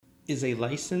Is a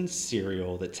licensed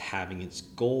cereal that's having its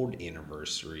gold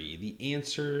anniversary the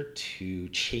answer to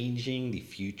changing the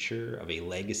future of a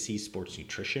legacy sports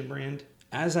nutrition brand?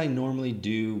 As I normally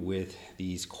do with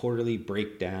these quarterly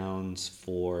breakdowns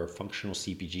for functional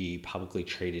CPG publicly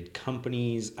traded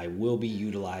companies, I will be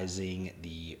utilizing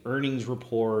the earnings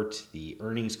report, the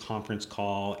earnings conference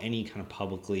call, any kind of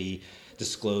publicly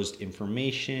disclosed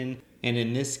information. And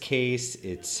in this case,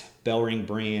 it's BellRing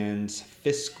Brands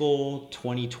fiscal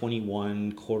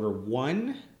 2021 quarter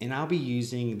one. And I'll be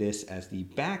using this as the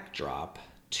backdrop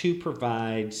to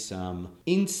provide some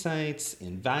insights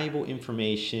and valuable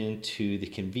information to the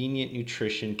convenient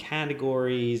nutrition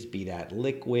categories, be that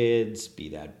liquids, be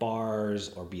that bars,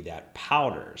 or be that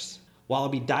powders. While I'll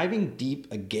be diving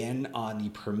deep again on the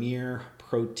premier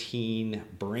protein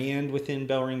brand within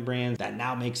BellRing Brands, that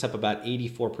now makes up about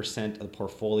 84% of the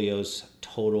portfolio's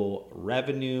total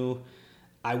revenue,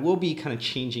 I will be kind of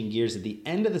changing gears at the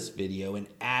end of this video and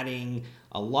adding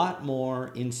a lot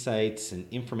more insights and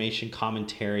information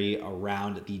commentary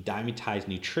around the Dymatize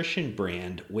nutrition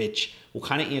brand, which will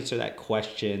kind of answer that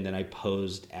question that I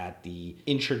posed at the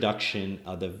introduction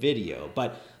of the video.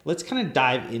 But let's kind of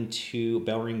dive into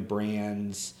BellRing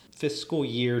Brands fiscal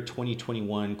year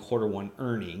 2021 quarter one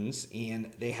earnings,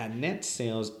 and they had net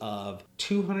sales of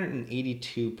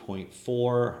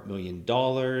 $282.4 million.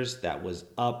 That was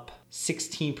up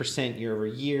 16% year over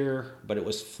year, but it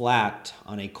was flat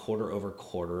on a quarter over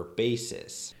quarter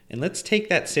basis. And let's take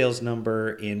that sales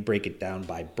number and break it down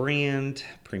by brand.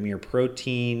 Premier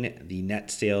Protein, the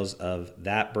net sales of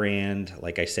that brand,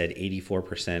 like I said,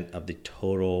 84% of the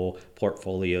total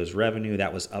portfolio's revenue.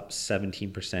 That was up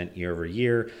 17% year over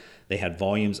year. They had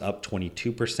volumes up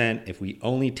 22%. If we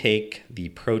only take the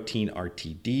protein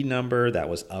RTD number, that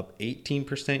was up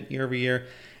 18% year over year.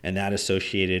 And that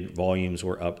associated volumes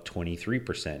were up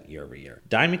 23% year over year.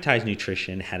 Dymatize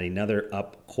Nutrition had another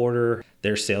up quarter.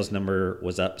 Their sales number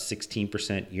was up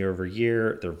 16% year over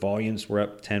year. Their volumes were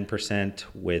up 10%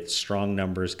 with strong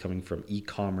numbers coming from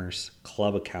e-commerce,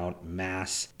 club account,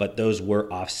 mass, but those were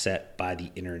offset by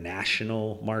the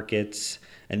international markets.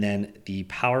 And then the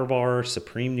Power Bar,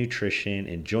 Supreme Nutrition,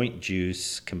 and Joint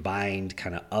Juice combined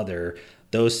kind of other,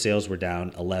 those sales were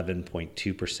down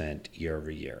 11.2% year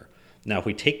over year. Now, if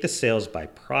we take the sales by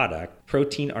product,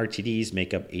 protein RTDs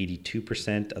make up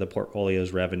 82% of the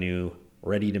portfolio's revenue.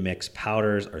 Ready-to-mix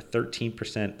powders are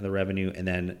 13% of the revenue, and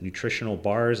then nutritional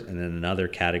bars, and then another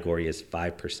category is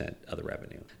 5% of the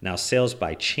revenue. Now, sales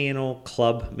by channel,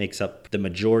 club makes up the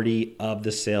majority of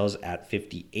the sales at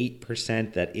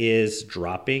 58%. That is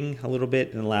dropping a little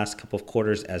bit in the last couple of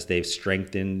quarters as they've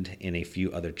strengthened in a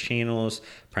few other channels,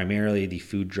 primarily the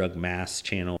food, drug, mass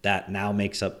channel. That now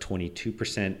makes up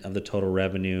 22% of the total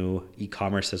revenue.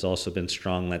 E-commerce has also been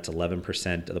strong. That's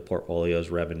 11% of the portfolio's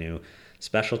revenue.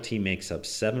 Specialty makes up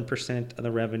 7% of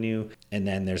the revenue. And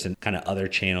then there's kind of other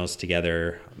channels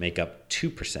together make up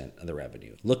 2% of the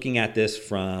revenue. Looking at this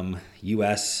from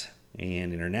US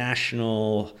and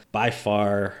international, by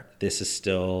far, this is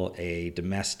still a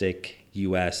domestic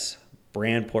US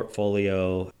brand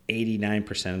portfolio.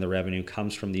 89% of the revenue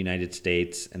comes from the United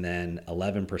States, and then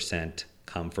 11%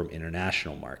 come from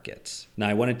international markets. Now,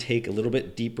 I want to take a little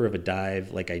bit deeper of a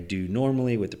dive like I do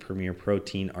normally with the Premier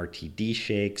Protein RTD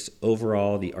shakes.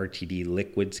 Overall, the RTD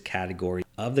liquids category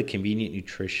of the convenient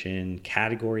nutrition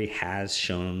category has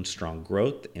shown strong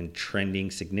growth and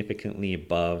trending significantly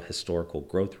above historical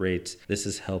growth rates. This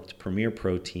has helped Premier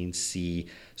Protein see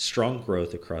strong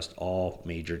growth across all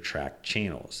major tracked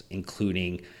channels,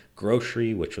 including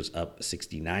grocery, which was up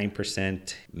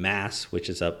 69%, mass, which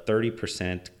is up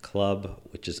 30%, club,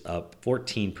 which is up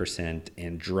 14%,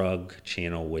 and drug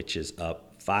channel, which is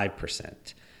up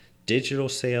 5%. Digital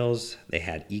sales, they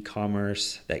had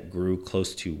e-commerce that grew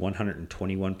close to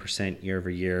 121% year over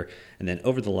year. And then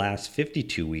over the last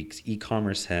 52 weeks,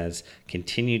 e-commerce has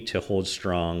continued to hold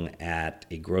strong at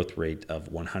a growth rate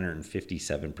of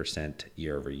 157%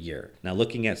 year over year. Now,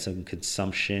 looking at some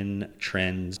consumption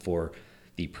trends for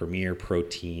the Premier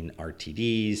Protein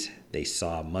RTDs, they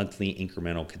saw monthly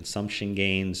incremental consumption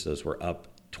gains. Those were up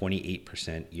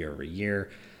 28% year over year.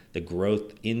 The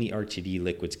growth in the RTD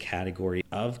liquids category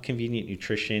of convenient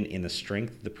nutrition and the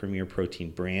strength of the Premier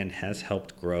Protein brand has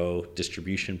helped grow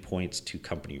distribution points to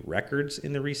company records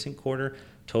in the recent quarter.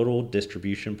 Total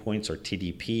distribution points, or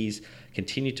TDPs,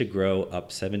 continue to grow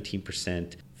up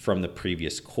 17% from the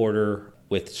previous quarter,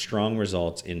 with strong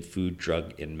results in food,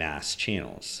 drug, and mass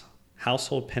channels.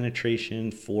 Household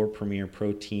penetration for Premier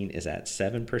Protein is at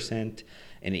 7%,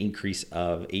 an increase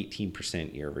of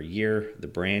 18% year over year. The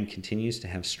brand continues to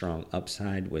have strong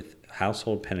upside with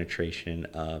household penetration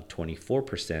of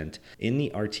 24% in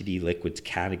the RTD liquids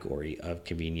category of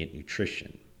convenient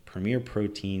nutrition. Premier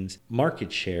Protein's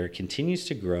market share continues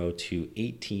to grow to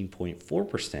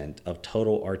 18.4% of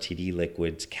total RTD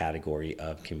liquids category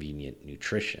of convenient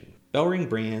nutrition. BellRing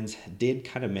Brands did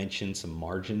kind of mention some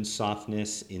margin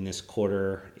softness in this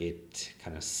quarter. It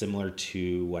kind of similar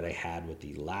to what I had with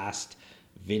the last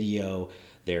video.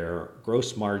 Their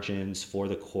gross margins for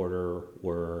the quarter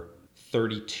were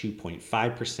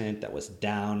 32.5%. That was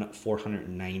down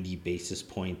 490 basis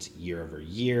points year over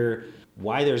year.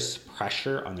 Why there's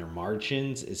pressure on their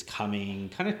margins is coming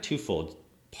kind of twofold.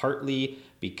 Partly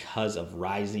because of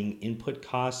rising input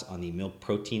costs on the milk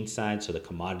protein side, so the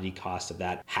commodity cost of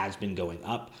that has been going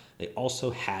up. They also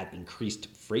had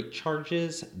increased freight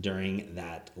charges during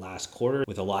that last quarter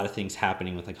with a lot of things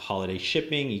happening with like holiday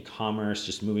shipping, e-commerce,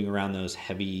 just moving around those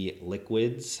heavy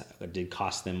liquids. It did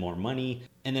cost them more money.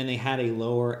 And then they had a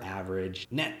lower average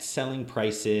net selling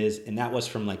prices, and that was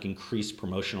from like increased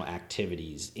promotional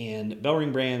activities. And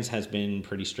BellRing Brands has been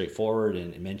pretty straightforward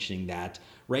in mentioning that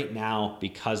right now,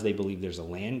 because they believe there's a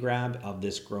land grab of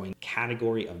this growing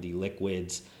category of the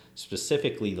liquids,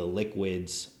 specifically the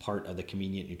liquids part of the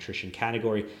convenient nutrition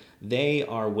category, they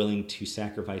are willing to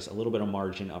sacrifice a little bit of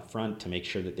margin up front to make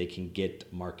sure that they can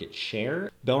get market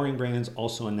share. BellRing Brands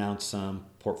also announced some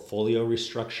portfolio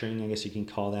restructuring, I guess you can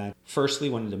call that. Firstly,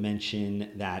 wanted to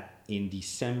mention that in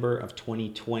December of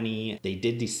 2020, they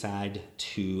did decide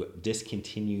to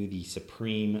discontinue the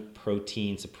Supreme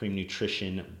Protein, Supreme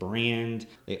Nutrition brand.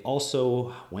 They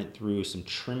also went through some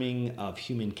trimming of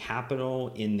human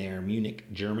capital in their Munich,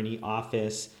 Germany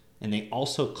office. And they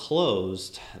also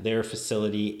closed their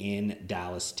facility in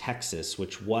Dallas, Texas,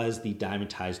 which was the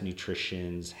Dymatize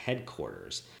Nutrition's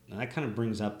headquarters. Now that kind of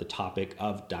brings up the topic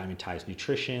of Dymatize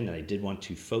Nutrition that I did want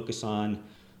to focus on.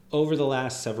 Over the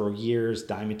last several years,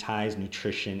 Dymatize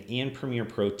Nutrition and Premier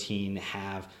Protein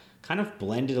have kind of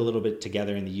blended a little bit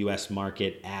together in the US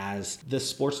market as the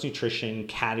sports nutrition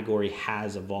category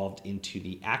has evolved into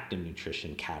the active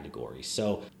nutrition category.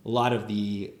 So a lot of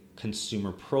the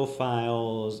consumer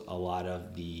profiles, a lot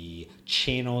of the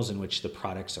channels in which the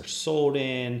products are sold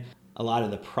in, a lot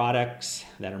of the products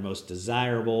that are most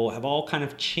desirable have all kind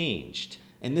of changed.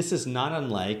 And this is not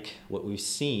unlike what we've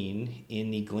seen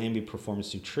in the Glanbia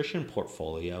Performance Nutrition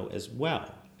portfolio as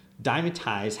well.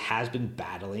 Dymatize has been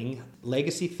battling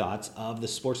legacy thoughts of the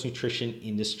sports nutrition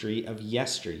industry of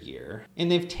yesteryear,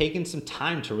 and they've taken some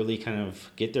time to really kind of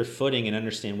get their footing and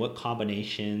understand what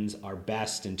combinations are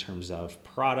best in terms of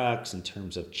products, in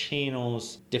terms of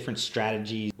channels, different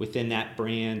strategies within that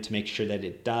brand to make sure that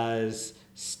it does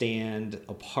stand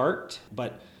apart,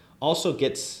 but also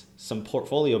gets some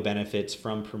portfolio benefits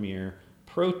from Premier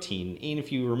Protein. And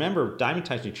if you remember,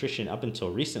 Dymatize Nutrition up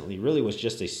until recently really was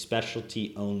just a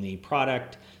specialty only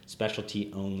product,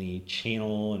 specialty only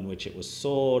channel in which it was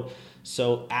sold.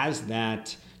 So as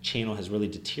that channel has really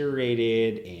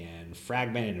deteriorated and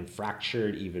fragmented and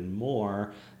fractured even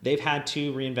more, they've had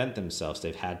to reinvent themselves.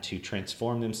 They've had to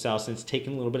transform themselves, and it's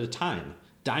taken a little bit of time.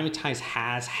 Dymatize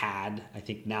has had, I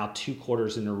think now 2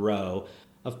 quarters in a row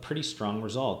of pretty strong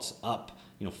results, up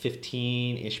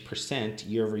 15-ish%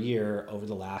 year over year over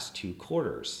the last 2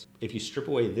 quarters. If you strip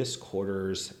away this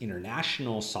quarter's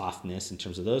international softness in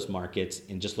terms of those markets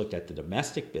and just looked at the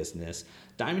domestic business,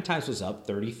 Dymatize was up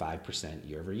 35%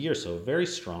 year over year, so a very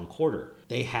strong quarter.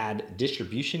 They had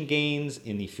distribution gains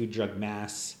in the food, drug,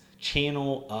 mass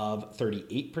channel of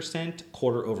 38%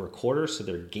 quarter over quarter, so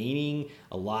they're gaining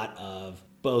a lot of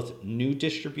both new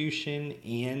distribution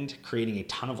and creating a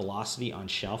ton of velocity on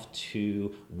shelf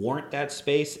to warrant that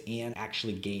space and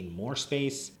actually gain more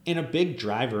space. And a big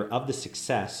driver of the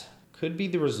success could be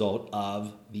the result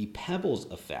of the Pebbles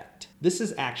effect. This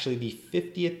is actually the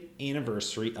 50th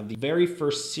anniversary of the very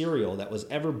first cereal that was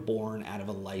ever born out of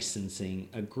a licensing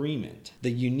agreement.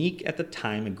 The unique at the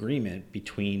time agreement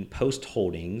between Post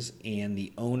Holdings and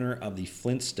the owner of the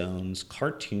Flintstones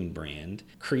cartoon brand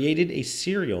created a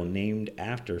cereal named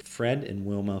after Fred and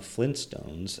Wilma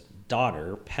Flintstone's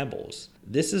daughter, Pebbles.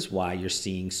 This is why you're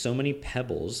seeing so many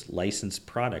Pebbles licensed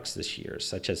products this year,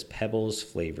 such as Pebbles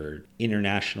flavored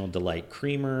International Delight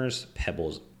Creamers,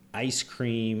 Pebbles ice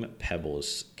cream,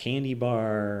 Pebbles candy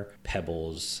bar,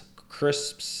 Pebbles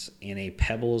crisps, and a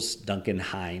Pebbles Duncan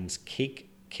Hines cake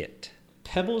kit.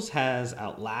 Pebbles has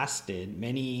outlasted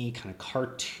many kind of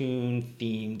cartoon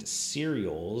themed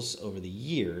cereals over the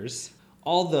years,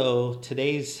 although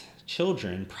today's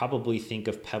children probably think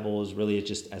of Pebbles really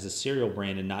just as a cereal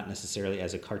brand and not necessarily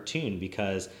as a cartoon,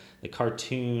 because the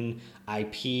cartoon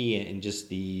IP and just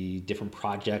the different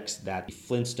projects that the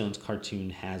Flintstones cartoon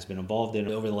has been involved in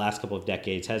over the last couple of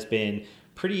decades has been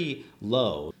pretty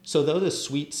low. So though the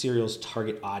sweet cereal's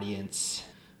target audience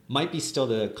might be still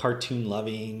the cartoon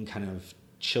loving kind of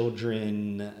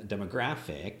children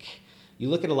demographic, you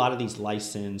look at a lot of these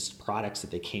licensed products that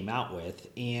they came out with,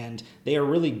 and they are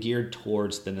really geared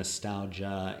towards the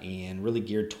nostalgia and really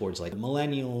geared towards like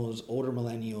millennials, older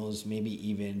millennials, maybe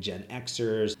even Gen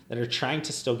Xers that are trying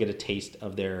to still get a taste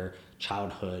of their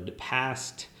childhood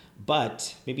past,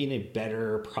 but maybe in a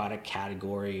better product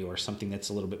category or something that's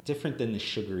a little bit different than the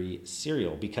sugary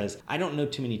cereal. Because I don't know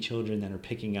too many children that are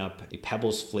picking up a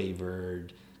Pebbles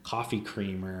flavored coffee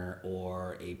creamer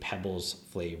or a Pebbles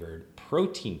flavored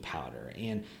protein powder.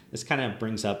 And this kind of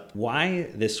brings up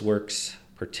why this works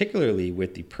particularly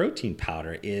with the protein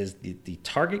powder is the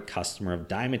target customer of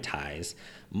Dymatize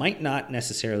might not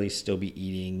necessarily still be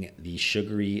eating the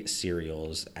sugary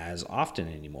cereals as often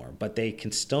anymore, but they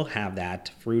can still have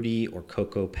that fruity or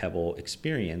cocoa pebble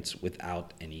experience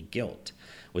without any guilt.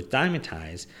 With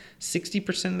Dymatize,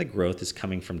 60% of the growth is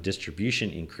coming from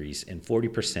distribution increase and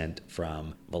 40%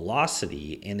 from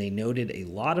velocity, and they noted a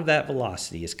lot of that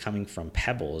velocity is coming from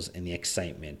Pebbles and the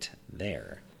excitement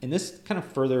there. And this kind of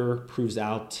further proves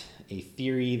out a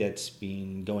theory that's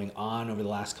been going on over the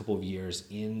last couple of years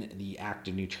in the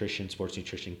active nutrition, sports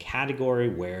nutrition category,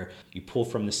 where you pull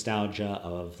from nostalgia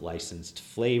of licensed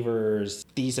flavors.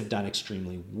 These have done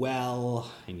extremely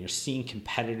well, and you're seeing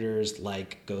competitors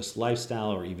like Ghost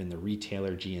Lifestyle or even the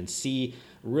retailer GNC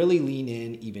really lean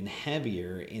in even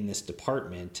heavier in this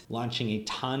department, launching a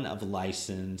ton of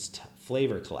licensed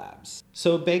flavor collabs.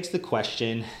 So it begs the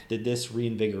question, did this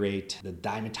reinvigorate the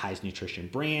Dymatize nutrition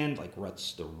brand? Like,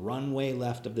 what's the runway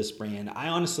left of this brand? I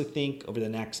honestly think over the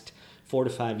next 4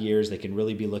 to 5 years, they can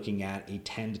really be looking at a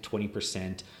 10 to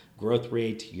 20% growth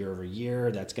rate year over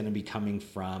year. That's going to be coming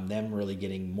from them really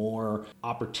getting more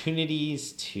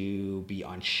opportunities to be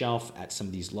on shelf at some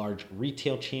of these large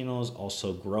retail channels,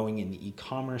 also growing in the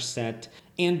e-commerce set,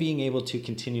 and being able to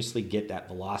continuously get that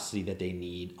velocity that they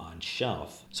need on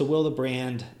shelf. So will the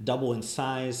brand double in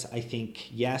size? I think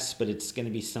yes, but it's going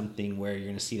to be something where you're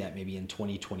going to see that maybe in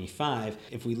 2025.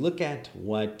 If we look at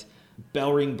what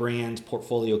BellRing brand's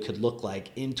portfolio could look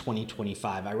like in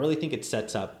 2025, I really think it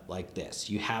sets up like this.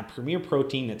 You have Premier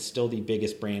Protein, that's still the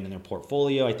biggest brand in their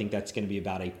portfolio. I think that's going to be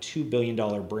about a $2 billion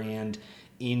brand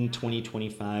in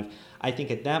 2025. I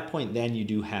think at that point, then you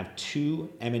do have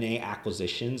 2 M&A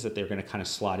acquisitions that they're going to kind of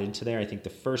slot into there. I think the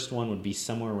first one would be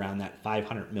somewhere around that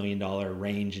 $500 million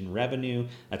range in revenue.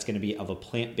 That's going to be of a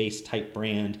plant-based type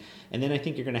brand. And then I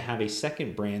think you're going to have a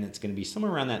second brand that's going to be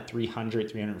somewhere around that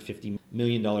 $350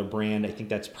 million brand. I think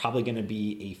that's probably going to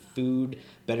be a food,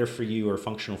 better for you or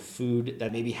functional food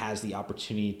that maybe has the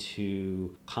opportunity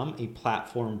to become a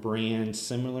platform brand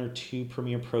similar to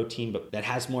Premier Protein, but that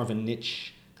has more of a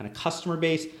niche kind of customer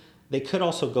base. They could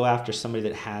also go after somebody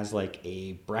that has like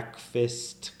a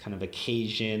breakfast kind of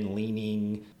occasion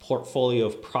leaning portfolio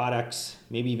of products.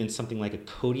 Maybe even something like a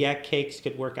Kodiak Cakes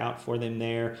could work out for them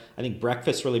there. I think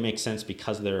breakfast really makes sense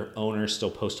because their owner,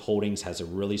 Still Post Holdings, has a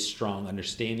really strong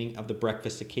understanding of the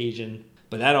breakfast occasion.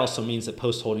 But that also means that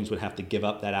Post Holdings would have to give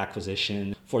up that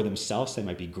acquisition for themselves. They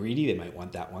might be greedy. They might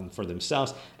want that one for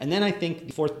themselves. And then I think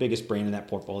the fourth biggest brand in that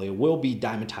portfolio will be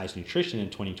Dymatize Nutrition in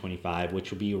 2025,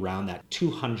 which will be around that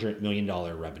 $200 million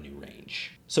revenue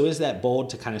range. So is that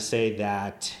bold to kind of say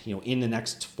that, in the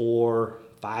next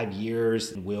 4-5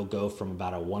 years, we'll go from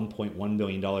about a $1.1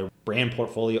 billion brand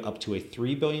portfolio up to a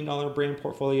 $3 billion brand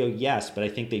portfolio? Yes, but I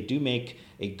think they do make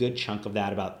a good chunk of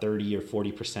that, about 30 or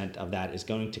 40% of that is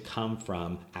going to come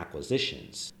from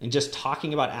acquisitions. And just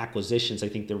talking about acquisitions, I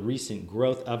think the recent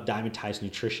growth of Dymatize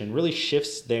Nutrition really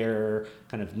shifts their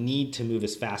kind of need to move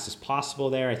as fast as possible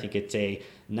there. I think it's a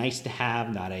nice to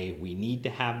have, not a we need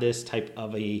to have this type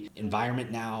of a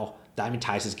environment now.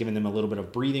 Dymatize has given them a little bit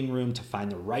of breathing room to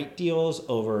find the right deals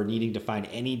over needing to find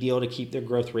any deal to keep their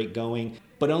growth rate going.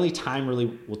 But only time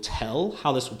really will tell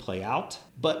how this will play out.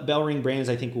 But BellRing Brands,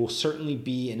 I think, will certainly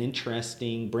be an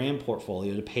interesting brand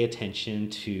portfolio to pay attention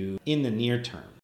to in the near term.